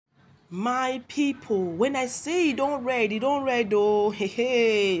My people, when I say e don red oh.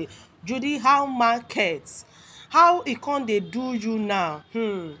 Hey, Judy, how market? How e con dey do you now?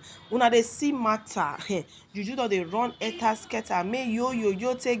 Una dey see matter. Juju don dey run enter scatter. Make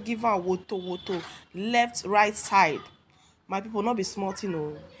yo take give am woto left right side. My people, no be small thing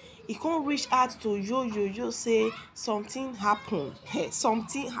oh. E come reach out to yo say something happen.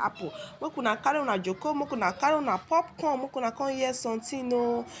 Something happen. Make una carry una joko, make una carry una popcorn, make una come hear something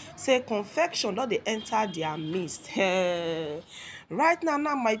oh. Say confection don dey enter their midst. Right now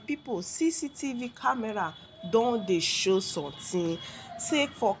my people, CCTV camera don dey show something. Say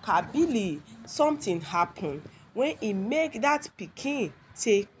for Kabili something happen when e make that pikin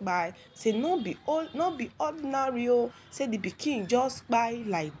take kpai. Say no be ordinary oh. Say the pikin just kpai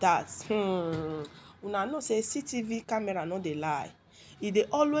like that. Una know say CCTV camera no dey lie. E dey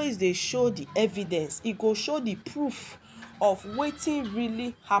always dey show the evidence. E go show the proof of wetin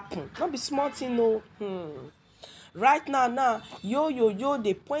really happen. No be small thing oh. Right now yo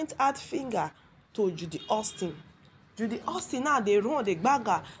dey point out finger to Judy Austin. Judy Austin now dey run dey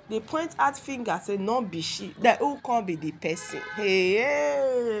gbaga dey point out finger say no be she. Then who come be the person?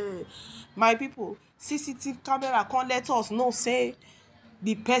 Hey. My people, CCTV camera come let us know say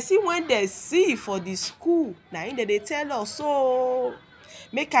the person wey dem see for the school na im dem dey tell us. So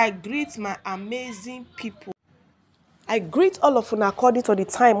make I greet my amazing people. I greet all of una according to the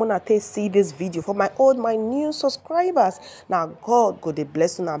time when I take see this video. For my old, my new subscribers, now God go dey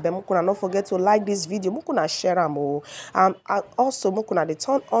bless una. But make una not forget to like this video. Make una share am oh. And also make una dey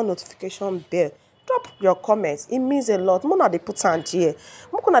turn on notification bell. Drop your comments. It means a lot. Mona dey put am here.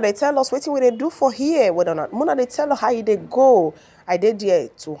 Make una dey tell us wetin we dey do for here. Whether or not Mona dey tell us how e dey go. I dey there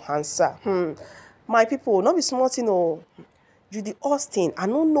to answer. My people, not be small thing oh. Judy Austin, I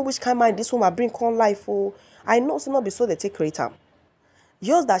don't know which kind of mind this woman bring come life oh. I know say not be so they take create am.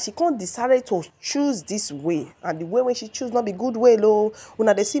 Just that she can't decide to choose this way, and the way when she choose not be good way low.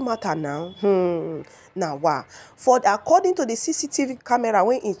 Una dey see matter now. Now wow. For according to the CCTV camera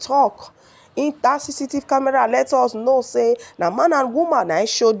when he talk, in that CCTV camera let us know say na man and woman I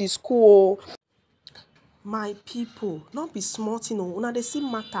show the school. My people, not be small thing oh. Una dey see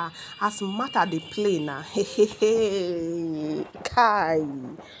matter as matter dey play now. Kai.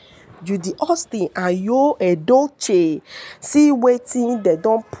 Judy Austin and Yul Edochie, see wetin they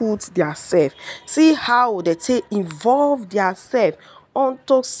don't put theirself. See how they take involve theirself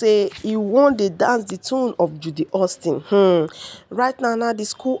unto say he wan dey dance the tune of Judy Austin. Right now the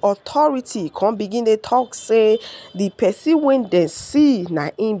school authority come begin dey talk say the person when they see na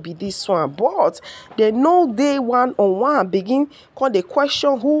im be this one, but they know they one-on-one begin come dey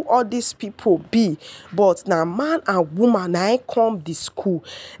question who all these people be. But na man and woman na come the school.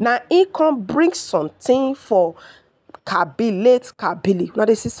 Na im come bring something for late Kabili. Now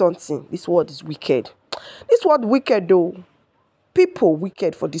they see something. This word is wicked. This word wicked though. People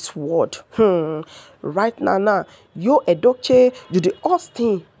wicked for this world. Right now, Yul Edochie, Judy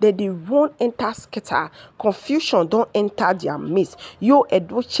Austin, they run enter scatter. Confusion don't enter their midst. Yul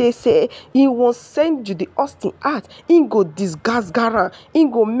Edochie say he won't send Judy Austin out. He go disguise Garan. He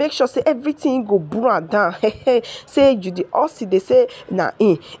go make sure say everything go burn down. Say Judy Austin, they say nah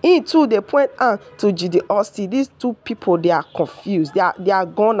in too they point out to Judy Austin. These two people they are confused. They are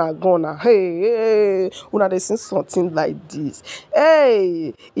gonna. Hey, una they say something like this.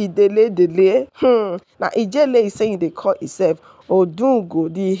 Hey, he delay. Now Ijele is saying they call itself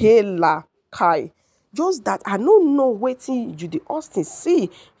Odungo the Hela Kai. Just that I don't know waiting Judy Austin see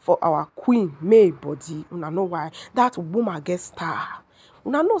for our queen May body. Una know why that woman get star.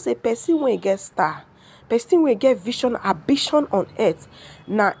 Una know say person when get star, person when get vision, ambition on earth.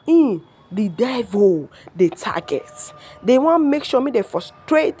 Now in the devil they target. They want make sure me they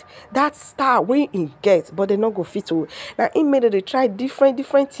frustrate that star when it gets, but they not go fit to. Now in made they try different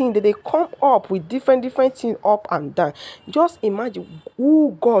things that they come up with different things up and down. Just imagine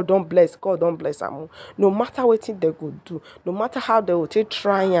who God don't bless am. No matter what thing they go do, no matter how they will take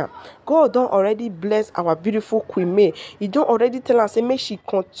try. God don't already bless our beautiful Queen May. He don't already tell us say make she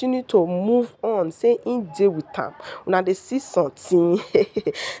continue to move on. Say in deal with them. Now they see something.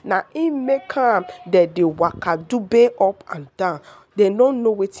 Now in make am that they waka dube up and down. They don't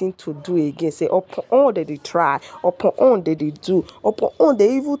know what thing to do again. Say upon all that they try, upon all that they do, upon all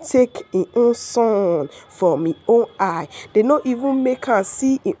they even take his own son from his own eye. They not even make her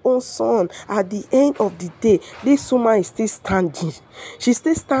see his own son. At the end of the day, this woman is still standing. She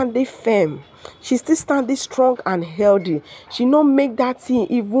still standing firm. She still standing strong and healthy. She not make that thing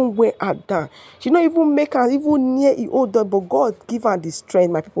even weigh her down. She not even make her even near the older, but God give her the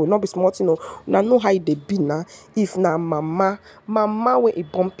strength. My people, not be smart, you know. Now know how they be now. If na mama man when he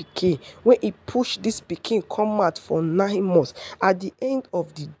born pikin, when he push this pikin come out for 9 months, at the end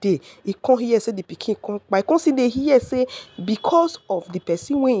of the day he come hear say the pikin come by, come see dey hear say because of the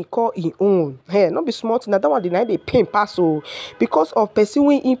person when he call him own, hey, not be smart now, that one deny the pain pass. So because of person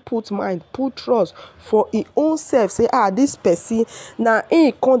when he put mind, put trust for his own self, say this person now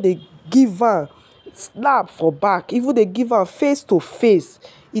he come dey give am slap for back, even dey give am face to face,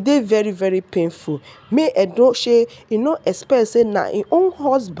 e dey very very painful. May Edochie e no expect say na im own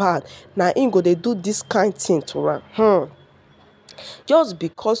husband na im go dey do this kind thing to am, just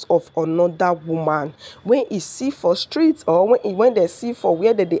because of another woman when he see for streets, or when they see for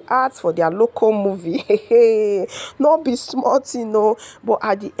where they act for their local movie. Not be smart, but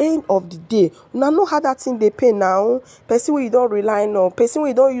at the end of the day, una know how that thing dey pay now. Person wey you don't rely on, person wey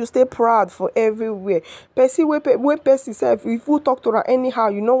you don't use stay proud for everywhere, person wey person self, if you talk to her anyhow,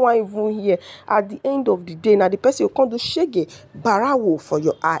 you no wan even hear. At the end of the day, now the person will come do shege barawo for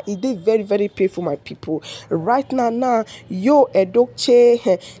your eye. E dey very very painful, my people. Right now Yul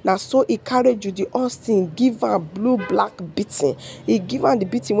Edochie, na so he carry Judy Austin, give her blue black beating. He give her the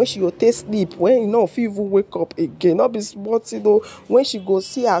beating when she go take sleep, when you know if even wake up again. Not be smart, when she go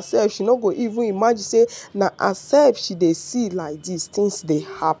see herself, she no go even imagine say na herself she dey see like this. Things dey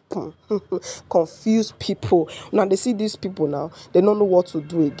happen. Confuse people. Now they see these people now, they don't know what to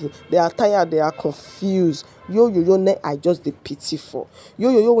do again. They are tired, they are confused. Yo, I just the pity for.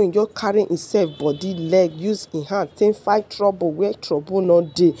 Yo, when you carrying himself, body, leg, use in hand, then fight trouble where trouble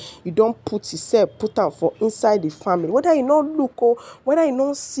not dey. You don't put yourself, put am for inside the family. Whether you not look, whether you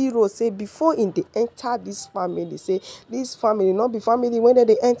not serious, say before in they enter this family, say this family not be family when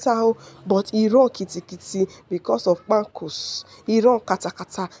they enter, but he run kitty because of bankos. He run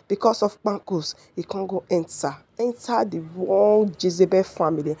kata because of bankos. He can't go enter the wrong Jezebel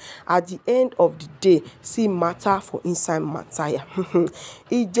family. At the end of the day, see matter for inside matter.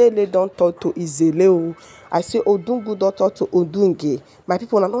 Ijele don't talk to Izele. I say Odungu don't talk to Odunge. My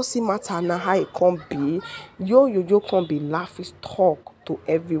people, na not see matter now how it can be. Yo can be laughing talk to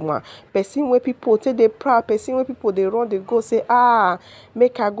everyone. Person where people say they proud, person where people they run, they go say,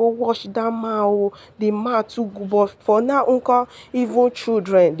 make I go wash that man. The man too good. But for now, uncle, even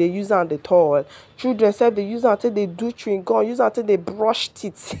children they use on the toilet. Children say they use until they do chewing gum, use until they brush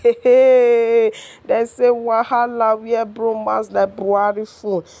teeth. They say wahala where bromance like Buhari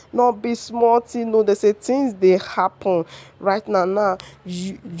phone. Not be smart, they say things they happen right now.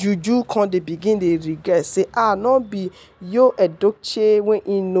 Juju can they begin they regret. Say not be Yul Edochie when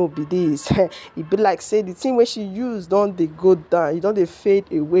he know be this. It be like say the thing where she use don't they go down, you don't they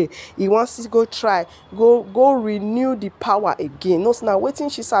fade away. He wants to go try, go renew the power again. No, now waiting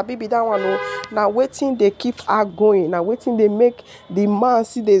she sabi be that one. Now waiting they keep her going. Now waiting they make the man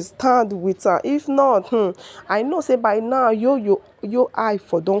see they stand with her. If not, I know say by now your eye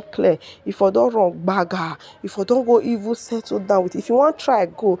for don't clear. If for don't wrong bagger, if for don't go evil settle down with. If you want try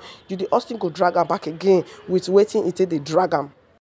go, you the Austin go drag her back again with waiting until they drag her.